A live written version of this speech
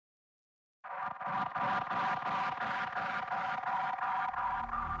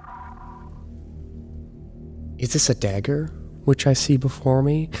Is this a dagger, which I see before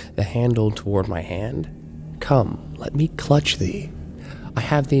me, the handle toward my hand? Come, let me clutch thee. I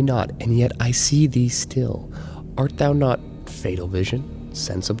have thee not, and yet I see thee still. Art thou not fatal vision,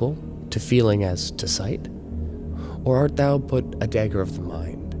 sensible, to feeling as to sight? Or art thou but a dagger of the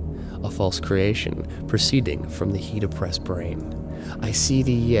mind, a false creation, proceeding from the heat-oppressed brain? I see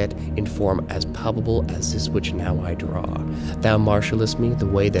thee yet in form as palpable as this which now I draw. Thou marshallest me the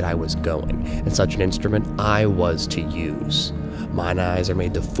way that I was going, and such an instrument I was to use. Mine eyes are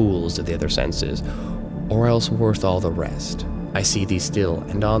made the fools of the other senses, or else worth all the rest. I see thee still,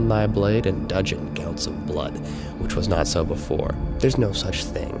 and on thy blade and dudgeon gouts of blood, which was not so before. There's no such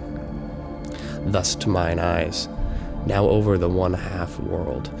thing. Thus to mine eyes, now over the one-half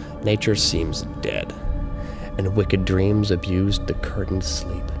world, nature seems dead, and wicked dreams abused the curtained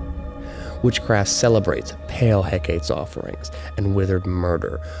sleep. Witchcraft celebrates pale Hecate's offerings, and withered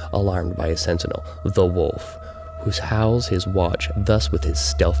murder, alarmed by his sentinel, the wolf, whose howls his watch thus with his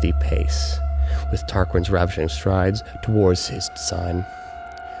stealthy pace, with Tarquin's ravishing strides towards his design,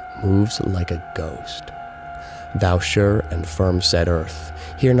 moves like a ghost. Thou sure and firm-set earth,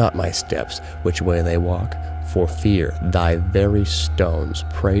 hear not my steps, which way they walk, for fear thy very stones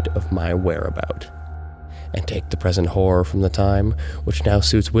prate of my whereabout. And take the present horror from the time, which now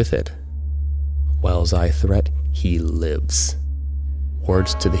suits with it. Whiles I threat, he lives.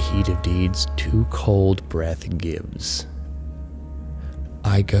 Words to the heat of deeds too cold breath gives.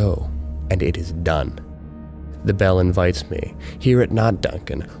 I go, and it is done. The bell invites me. Hear it not,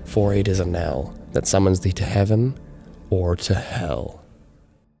 Duncan, for it is a knell that summons thee to heaven or to hell.